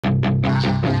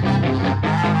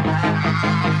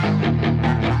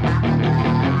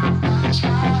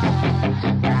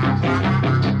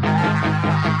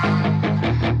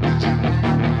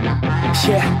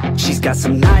got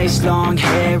some nice long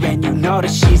hair, and you know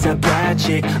that she's a bad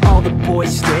chick. All the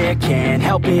boys stare, can't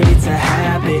help it, it's a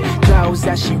habit. Clothes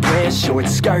that she wears, short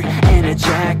skirt and a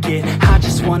jacket. I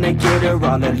just wanna get her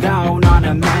all alone on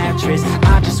a mattress.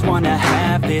 I just wanna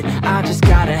have it, I just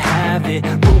gotta have it.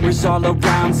 Rumors all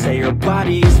around say her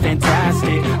body is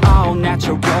fantastic. All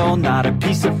natural, not a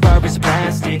piece of fur is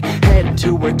plastic. Head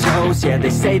to her toes, yeah,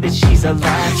 they say that she's a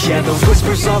latch. Yeah, the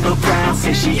whispers all around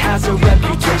say she has a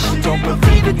reputation. Don't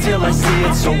believe it till I see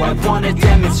it, so I want a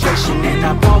demonstration. And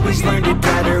I've always learned it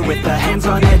better with a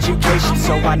hands-on education.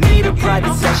 So I need a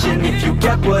private session, if you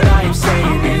get what I am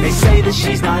saying. And they say that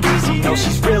she's not easy, no,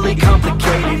 she's really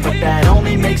complicated. But that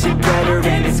only makes it better,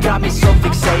 and it's got me so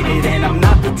fixated. And I'm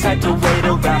not the type to wait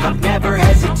around, I've never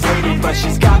hesitated. But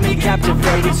she's got me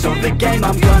captivated, so the game,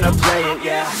 I'm gonna play it,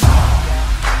 yeah.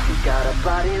 She's got a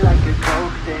body like a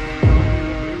coke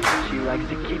thing. She likes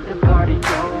to keep the party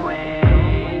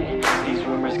going. These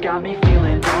rumors got me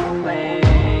feeling lonely.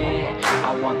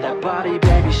 I want that body,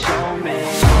 baby, show me.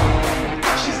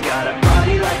 She's got a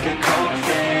body like a coke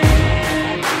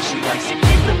thing. She likes to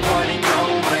keep the party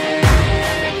going.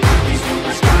 These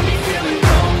rumors got me feeling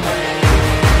lonely.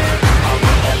 I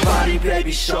want that body,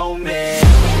 baby, show me.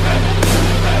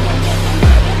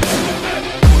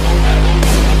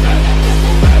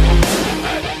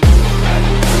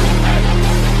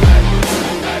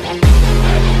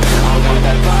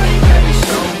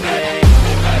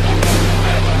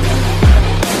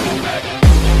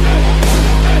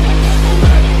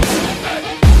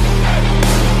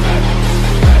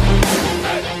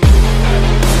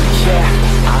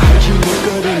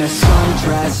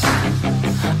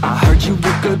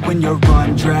 When you're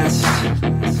undressed,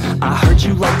 I heard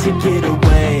you like to get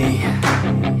away.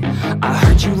 I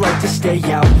heard you like to stay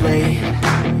out late.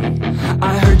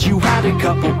 I heard you had a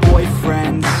couple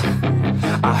boyfriends.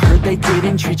 I heard they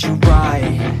didn't treat you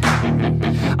right.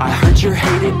 I heard you're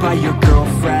hated by your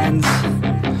girlfriends,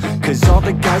 'cause all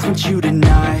the guys want you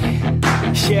tonight.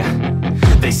 Yeah,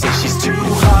 they say she's too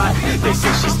hot, they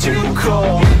say she's too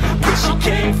cold. Where she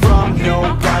came from,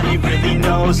 nobody really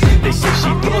knows. They say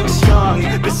she looks young,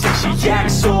 but say she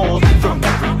acts old. From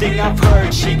everything I've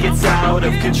heard, she gets out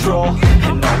of control.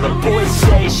 And all the boys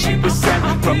say she was sent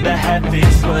from the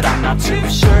heavens, but I'm not too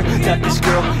sure that this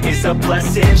girl is a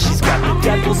blessing. She's got the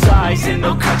devil's eyes, and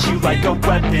they'll cut you like a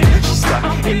weapon. She's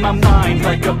stuck in my mind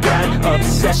like a bad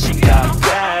obsession. Got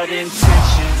bad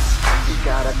intentions. She's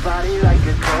got a body like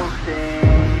a coke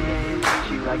thing.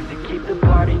 She likes to keep the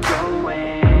party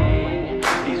going.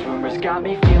 These rumors got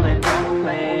me feeling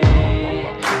lonely.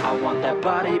 I want that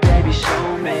body, baby,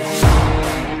 show me.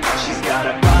 She's got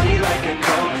a body like a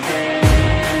coke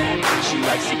thing. She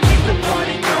likes to keep the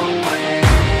party going.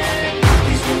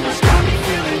 These rumors got me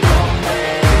feeling lonely.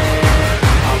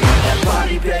 I want that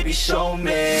body, baby, show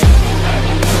me.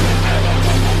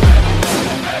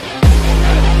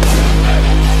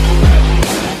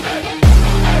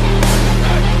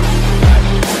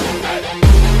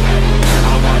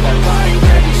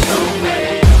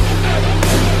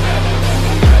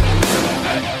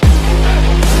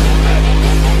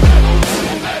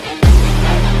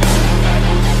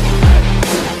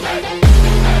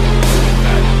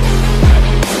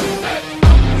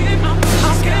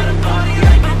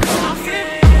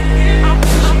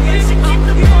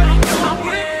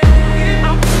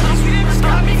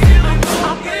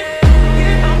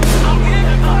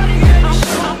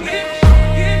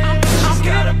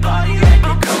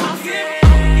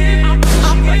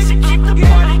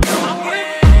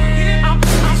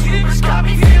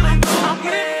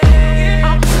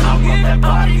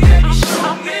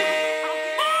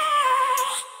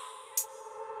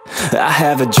 I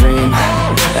have a dream,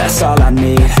 that's all I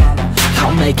need.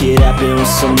 I'll make it happen with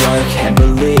some work and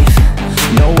belief.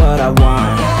 Know what I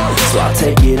want, so I'll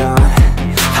take it on.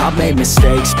 I've made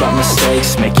mistakes, but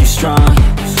mistakes make you strong.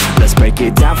 Let's break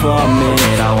it down for a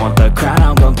minute. I want the crown,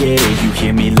 I'm gon' get it. You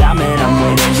hear me loud, man, I'm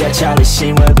winning. Yeah, Charlie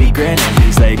Sheen will be grinning.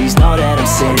 These ladies know that I'm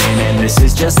sinning, and this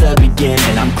is just the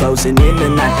beginning. I'm closing in the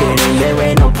ninth inning, there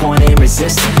ain't no point in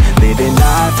resisting. Living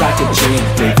life like a dream,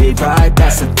 live it right,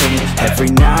 that's the thing. Every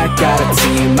night, got a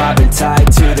team, I've been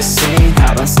tied to the scene.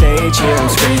 Out on stage, here I'm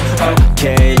screaming,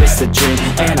 okay, it's a dream.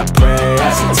 And I pray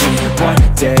as a team, one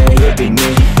day it'll be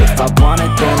me. If I want it,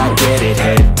 then I get it.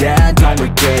 Head down, don't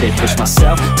regret it. Push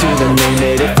myself to the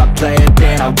limit. If I play it,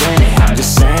 then I win it. I'm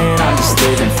just saying, I'm just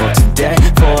living for today.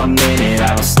 For a minute,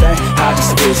 I don't stay, I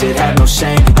just visit. Have no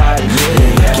shame, I admit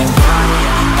it. Looking right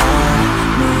at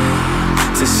me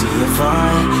to see if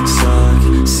I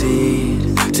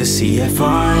succeed, to see if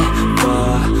I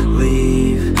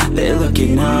believe. They're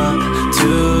looking up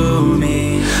to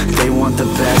me. They want the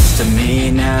best of me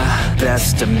now,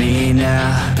 best of me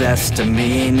now, best of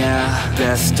me now,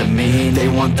 best of me. They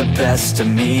want the best of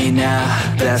me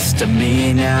now, best of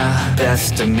me now,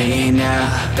 best of me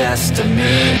now, best of me.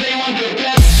 They want the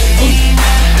best of me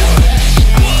now.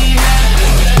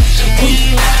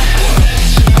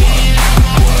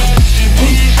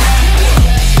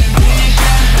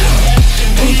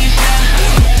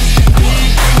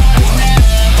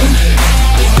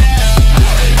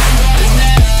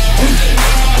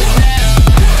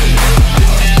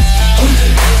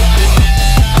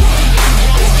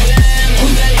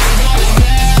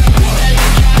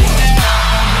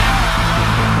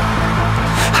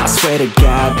 Swear to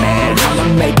God, man,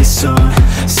 I'ma make it soon.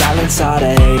 Silence all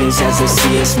the haters as they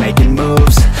see us making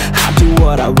moves. I do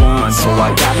what I want, so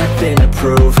I got nothing to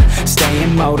prove.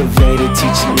 Staying motivated,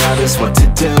 teaching others what to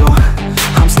do.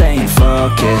 I'm staying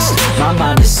focused, my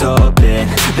mind is open.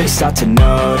 They start to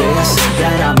notice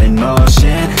that I'm in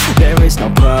motion. There is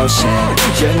no potion,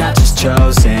 you're not just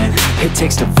chosen. It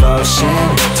takes devotion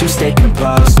to stay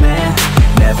composed, man.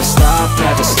 Never stop,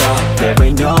 there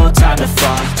ain't no time to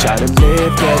fall. Try to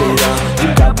live, get it all,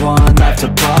 you got one life to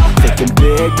ball. Thinking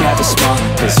big, never small,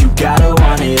 cause you gotta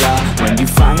want it all. When you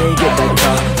finally get that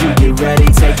call, you get ready,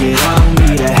 take it on.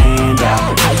 Need a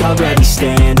handout, I already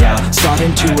stand out.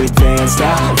 Starting to advance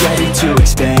now, ready to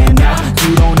expand now.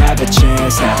 You don't have a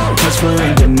chance now, cause we're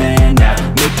in demand now.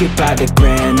 Make it by the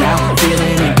grand now,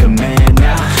 feeling in command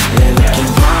now. They're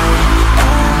looking right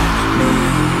at me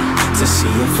to see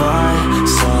if I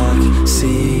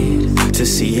succeed, to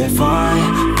see if I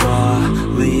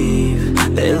believe.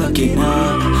 They're looking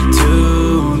up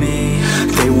to me.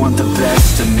 They want the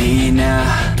best of me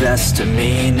now, best of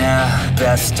me now,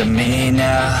 best of me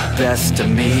now, best of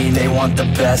me. They want the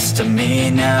best of me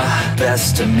now,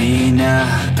 best of me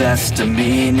now, best of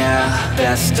me now,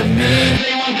 best of me.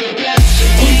 They want the best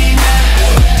of me now.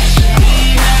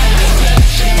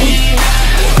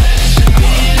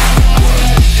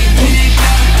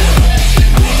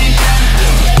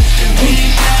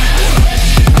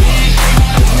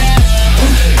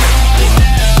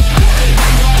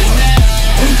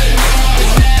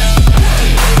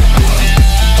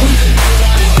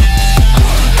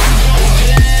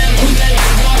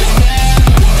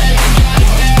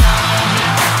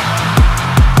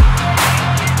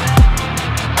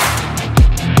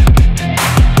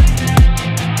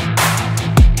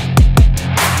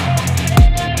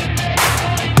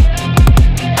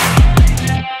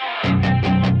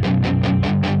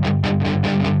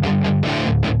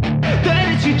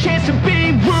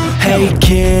 Hey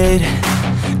kid,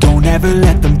 don't ever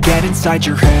let them get inside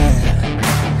your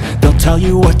head. They'll tell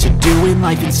you what to do in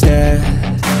life instead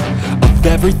of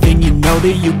everything you know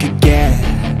that you could get.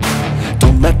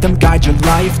 Don't let them guide your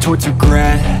life towards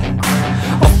regret.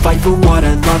 I'll fight for what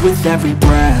I love with every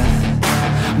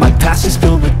breath. My past is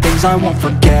filled with things I won't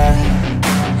forget.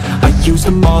 I use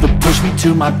them all to push me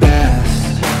to my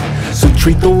best. So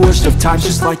treat the worst of times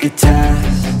just like a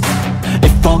test.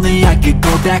 If only I could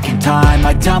go back in time,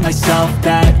 I'd tell myself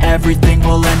that everything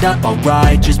will end up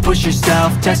alright. Just push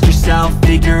yourself, test yourself,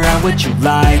 figure out what you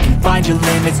like, and find your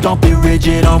limits, don't be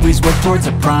rigid, always work towards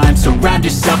a prime. Surround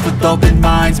yourself with open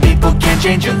minds, people can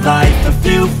change your life. A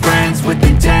few friends with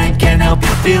intent can help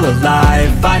you feel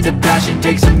alive. Find a passion,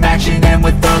 take some action, and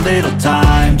with a little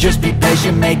time, just be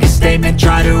patient, make a statement,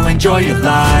 try to enjoy your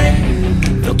life.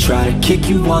 They'll try to kick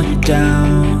you while you're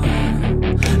down.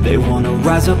 They wanna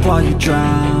rise up while you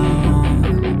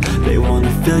drown. They wanna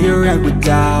fill your head with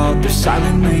doubt. They're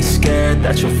silently scared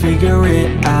that you'll figure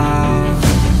it out.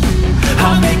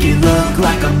 I'll make it look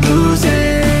like I'm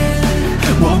losing,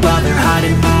 won't bother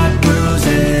hiding my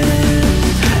bruises.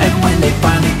 And when they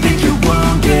finally think you're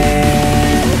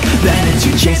wounded, then it's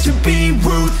your chance to be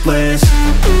ruthless.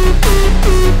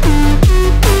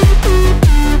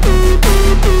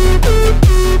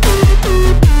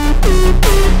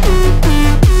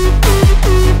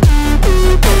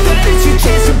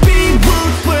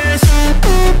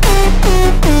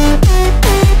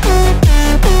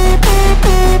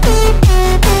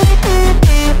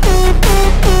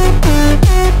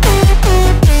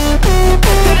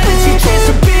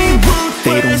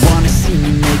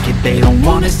 They don't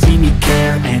wanna see me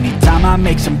care. Anytime I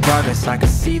make some progress, I can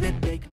see that